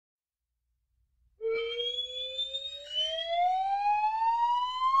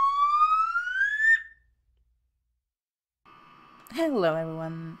Hello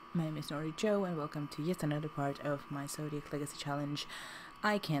everyone, my name is NordicJo and welcome to yet another part of my Zodiac Legacy challenge.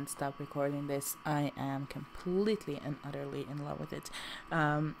 I can't stop recording this. I am completely and utterly in love with it.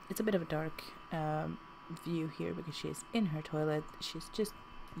 It's a bit of a dark view here because she is in her toilet. She's just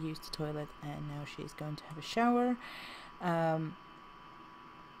used the toilet and now she's going to have a shower. I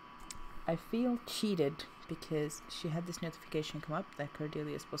feel cheated because she had this notification come up that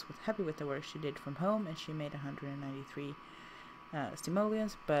Cordelia was happy with the work she did from home and she made 193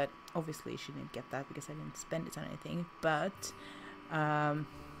 simoleons, but obviously she didn't get that because I didn't spend it on anything. But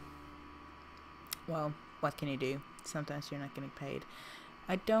well, what can you do? Sometimes you're not getting paid.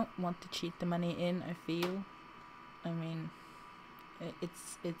 I don't want to cheat the money in. I feel, I mean,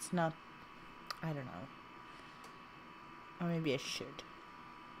 it's not, I don't know, or maybe I should.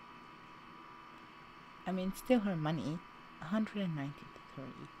 I mean, still her money, 193.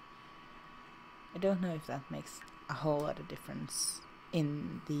 I don't know if that makes a whole lot of difference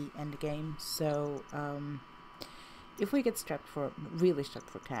in the end game. So if we get really strapped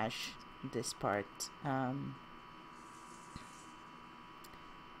for cash this part,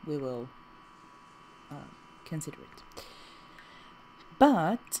 we will consider it.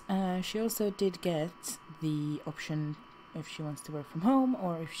 But she also did get the option if she wants to work from home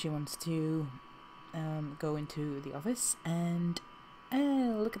or if she wants to go into the office. And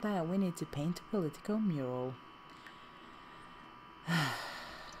look at that, we need to paint a political mural.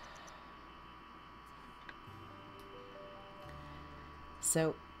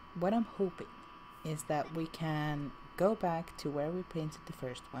 So what I'm hoping is that we can go back to where we painted the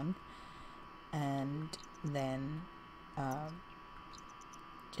first one and then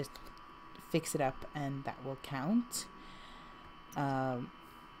just fix it up and that will count. And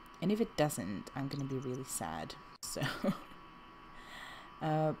if it doesn't, I'm gonna be really sad. So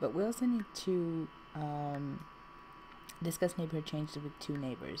but we also need to discuss neighborhood changes with 2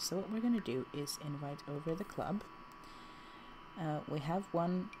 neighbors. So what we're going to do is invite over the club. We have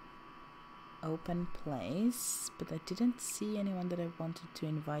one open place, but I didn't see anyone that I wanted to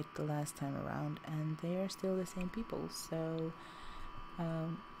invite the last time around, and they are still the same people. So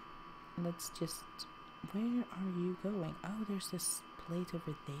let's just, where are you going? Oh, there's this plate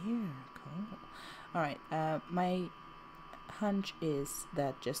over there. Cool. Alright, my hunch is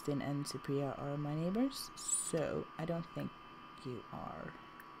that Justin and Supriya are my neighbors, so I don't think you are.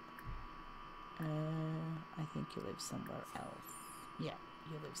 I think you live somewhere else. Yeah,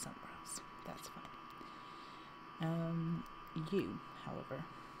 you live somewhere else. That's fine. You, however,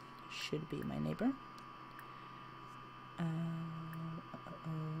 should be my neighbor.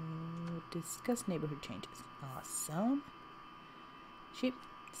 Discuss neighborhood changes. Awesome.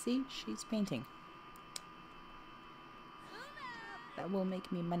 See, she's painting. That will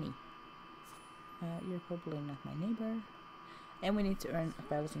make me money. You're probably not my neighbor. And we need to earn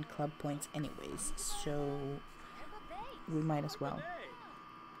 1,000 club points anyways, so we might as well.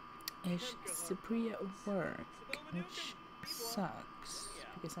 Is Supriya work? Which sucks,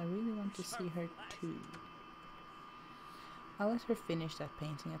 because I really want to see her too. I'll let her finish that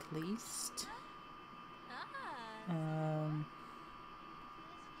painting at least.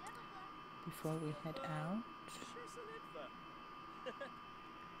 Before we head out.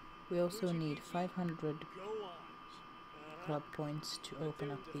 We also need 500 club points to open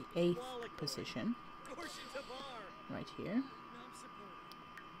up the 8th position. Right here.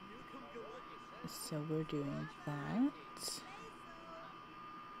 So we're doing that.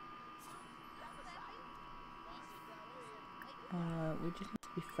 We just need to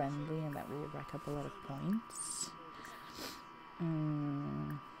be friendly and that will rack up a lot of points.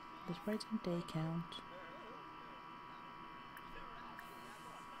 Does Brighton Day count?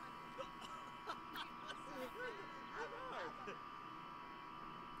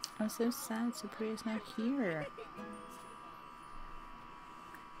 I'm so sad Supriya's not here.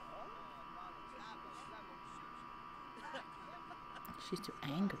 She's too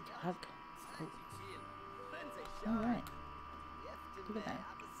angry to hug. Oh. Alright. Look at that.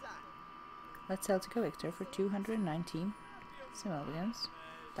 Let's sell to Collector for 219 simoleons.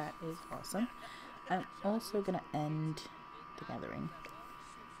 That is awesome. I'm also gonna end the gathering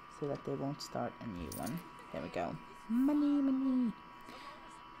so that they won't start a new one. There we go. Money, money.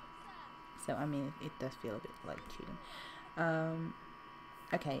 So, I mean, it does feel a bit like cheating.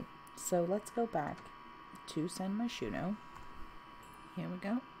 Okay, so let's go back to San Myshuno. Here we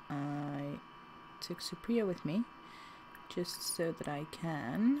go. I took Supriya with me, just so that I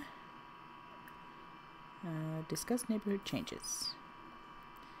can discuss neighborhood changes.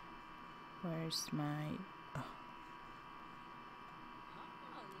 Where's my... Oh.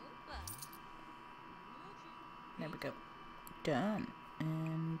 There we go. done.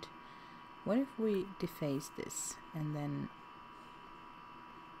 And what if we deface this and then...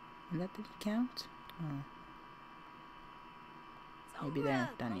 And that didn't count? Oh. Maybe they're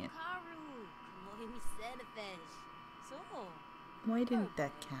not done yet. Why didn't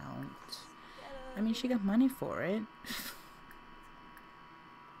that count? I mean, she got money for it.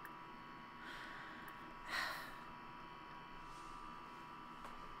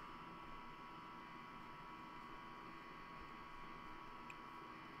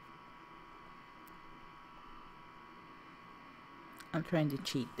 I'm trying to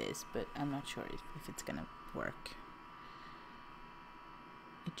cheat this, but I'm not sure if it's gonna work.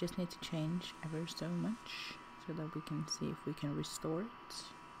 It just needs to change ever so much so that we can see if we can restore it.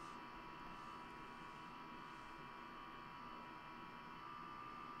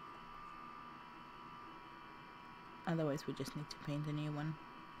 Otherwise we just need to paint a new one.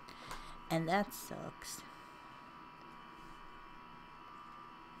 And that sucks.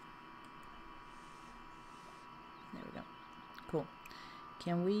 There we go. Cool.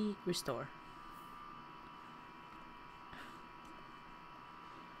 Can we restore?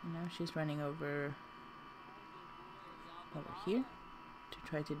 Now she's running over here to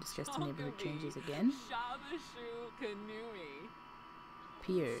try to discuss the neighborhood changes again.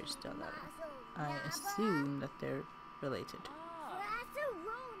 Peers, I assume that they're related.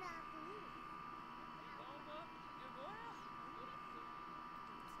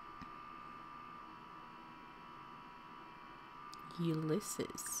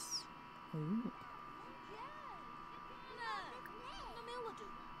 Ulysses. Ooh.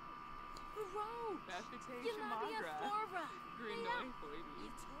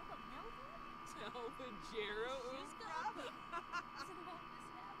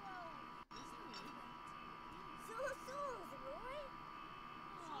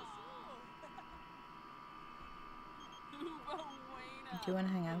 Do you want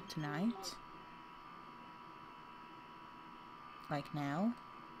to hang out tonight? Like now?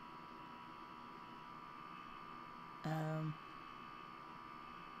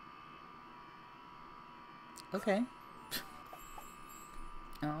 Okay.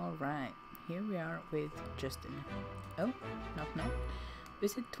 Alright, here we are with Justin. Oh, knock knock.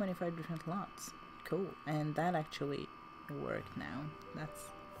 Visit 25 different lots. Cool, and that actually worked now. That's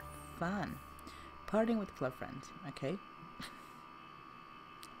fun. Partying with club friends, okay.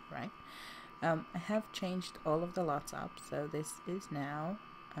 Right. I have changed all of the lots up, so this is now,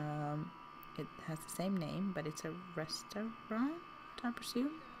 it has the same name, but it's a restaurant, I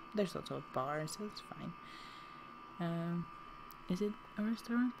presume. There's also a bar, so it's fine. Is it a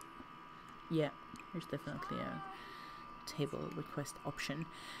restaurant? Yeah, there's definitely a table request option.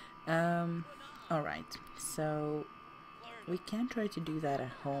 Alright, so we can try to do that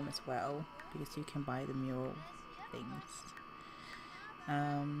at home as well, because you can buy the mural things.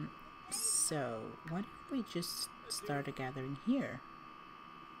 So what if we just start a gathering here?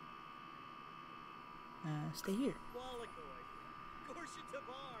 Stay here.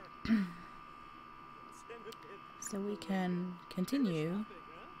 So we can continue.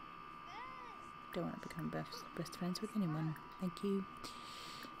 Don't want to become best friends with anyone. Thank you.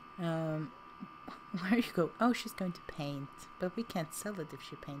 Where you go? Oh, she's going to paint, but we can't sell it if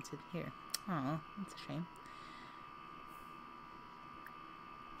she paints it here. Oh, that's a shame.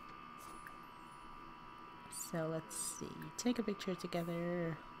 So let's see. Take a picture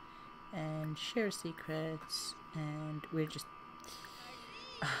together and share secrets, and we're just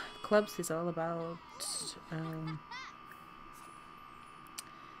clubs is all about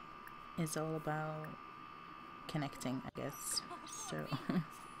connecting, I guess. So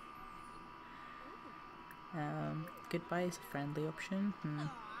goodbye is a friendly option.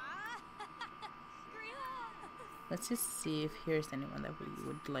 Let's just see if here's anyone that we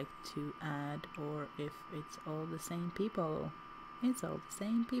would like to add, or if it's all the same people. It's all the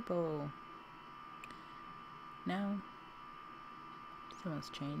same people. No, someone's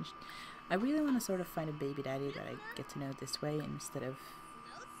changed. I really want to sort of find a baby daddy that I get to know this way instead of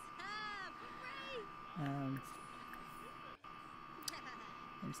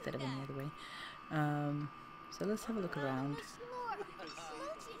any other way. So let's have a look around.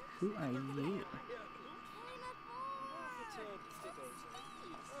 Who are you?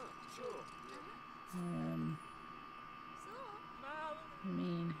 I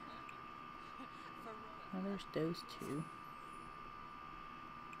mean, well, there's those two.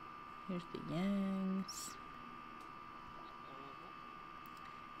 Here's the Yangs.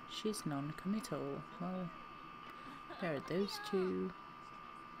 She's non-committal. Well, there are those two.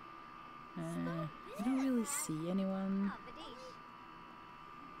 I don't really see anyone.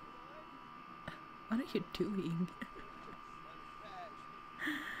 What are you doing?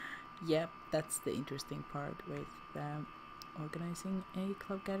 Yep, that's the interesting part with organizing a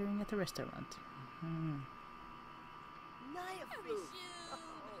club gathering at the restaurant.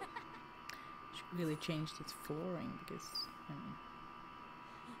 Should really changed its flooring because.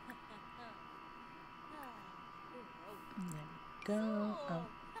 There we go. Oh,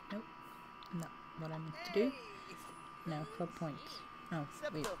 nope. Not what I meant to do. No, club points. Oh,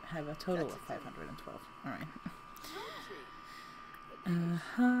 we have a total of 512. Alright.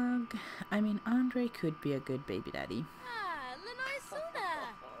 Hug. I mean, Andre could be a good baby daddy.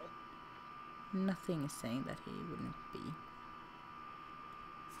 Nothing is saying that he wouldn't be.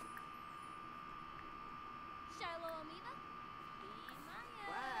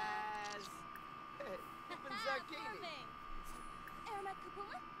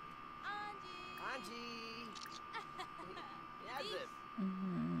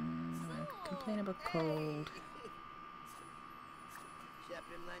 Complain about cold.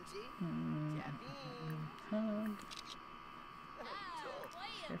 Hug.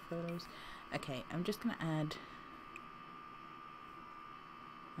 Share photos. Okay, I'm just gonna add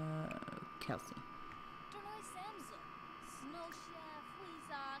Kelsey.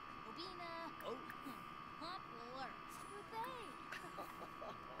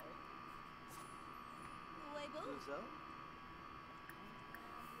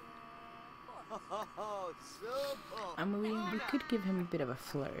 I mean, we could give him a bit of a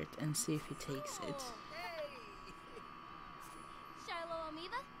flirt and see if he takes it.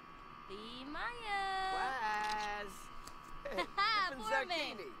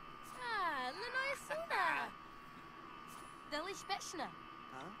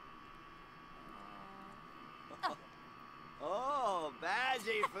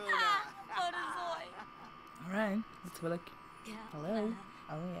 Alright, let's have a look. Hello?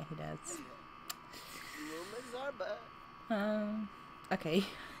 Oh yeah, he does. Okay.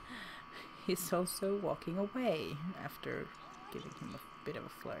 He's also walking away after giving him a bit of a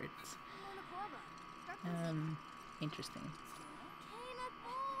flirt. Interesting.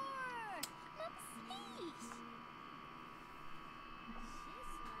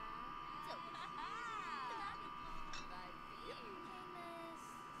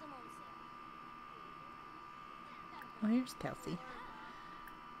 Oh, here's Kelsey.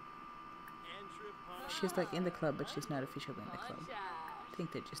 She's like in the club, but she's not officially in the club. I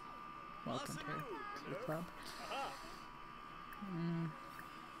think they just welcomed her to the club.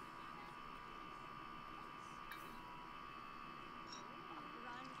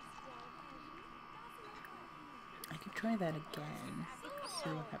 I could try that again. See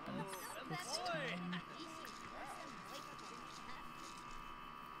what happens this time.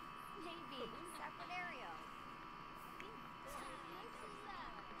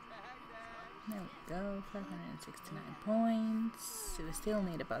 There we go, 569 points. So we still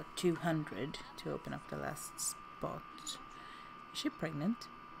need about 200 to open up the last spot. Is she pregnant?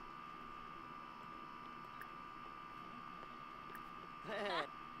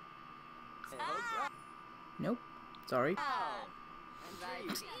 Nope. Sorry.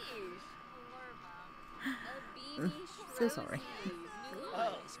 So sorry.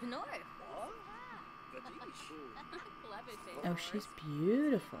 Oh, she's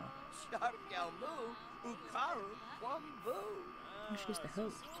beautiful. Oh, she's the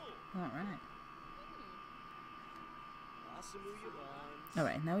host. Alright.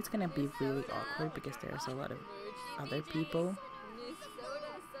 Alright, now it's gonna be really awkward because there's a lot of other people.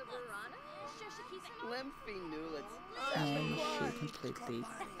 And she completely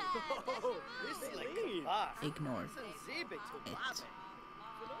ignored it.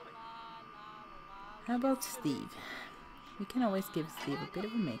 How about Steve? We can always give Steve a bit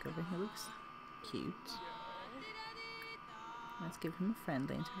of a makeover. He looks cute. Let's give him a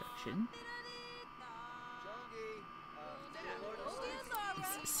friendly introduction.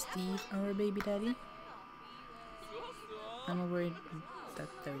 Is Steve our baby daddy? I'm worried that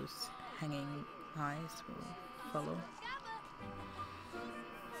those hanging eyes will follow.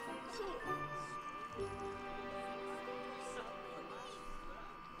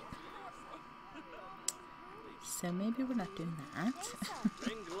 So maybe we're not doing that.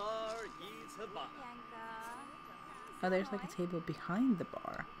 Oh, there's like a table behind the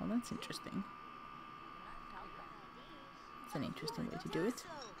bar. Well, that's interesting. It's an interesting way to do it.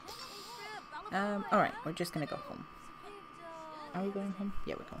 Alright, we're just gonna go home. Are we going home?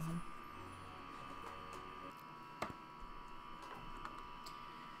 Yeah, we're going home.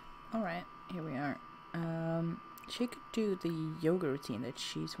 Alright, here we are. She could do the yoga routine that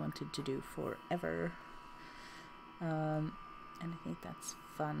she's wanted to do forever. And I think that's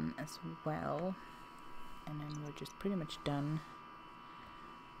fun as well. And then we're just pretty much done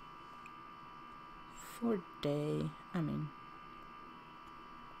for day. I mean,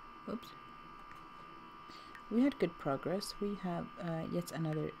 oops. We had good progress. We have yet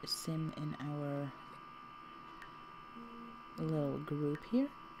another sim in our little group here,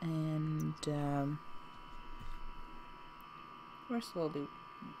 and we're slowly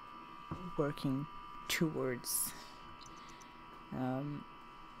working towards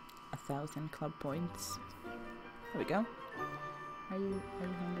 1,000 club points. There we go. Are you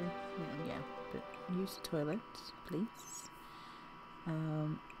hungry? Yeah, but use the toilet, please.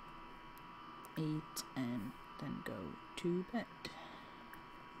 Eat and then go to bed.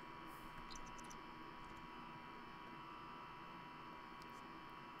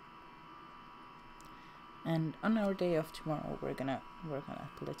 And on our day off tomorrow, we're gonna work on a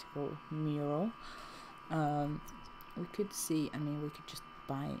political mural. We could see, I mean, we could just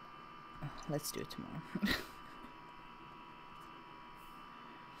buy, let's do it tomorrow.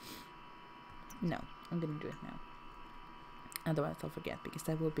 No, I'm gonna do it now. Otherwise I'll forget, because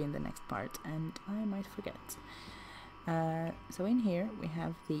that will be in the next part and I might forget. So in here we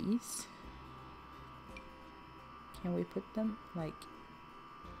have these. Can we put them like,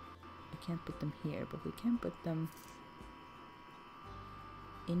 I can't put them here, but we can put them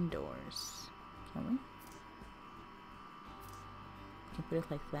indoors. Can we? We can put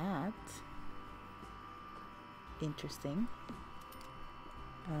it like that. Interesting.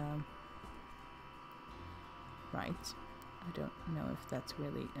 Right. I don't know if that's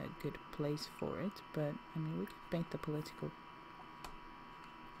really a good place for it, but I mean, we could paint the political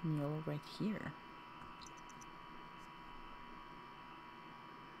mural right here.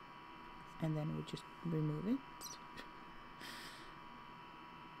 And then we just remove it.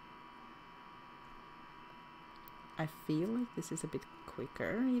 I feel like this is a bit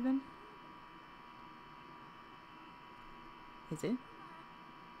quicker even. Is it?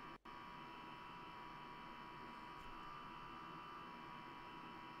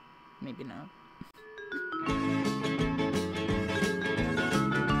 Maybe not.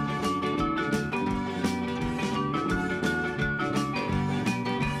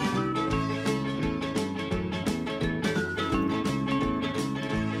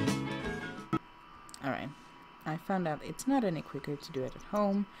 Alright, I found out it's not any quicker to do it at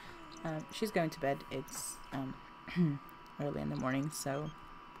home. She's going to bed. It's early in the morning, so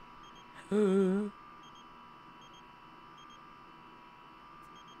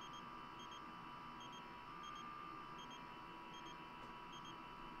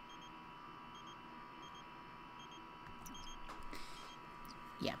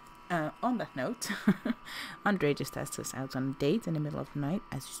yeah. On that note, Andre just asked us out on a date in the middle of the night,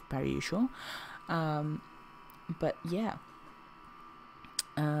 as per usual. But yeah,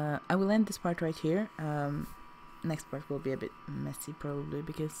 I will end this part right here. Next part will be a bit messy probably,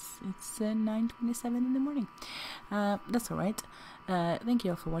 because it's 9:27 in the morning. That's alright. Thank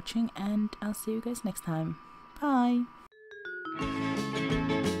you all for watching, and I'll see you guys next time. Bye!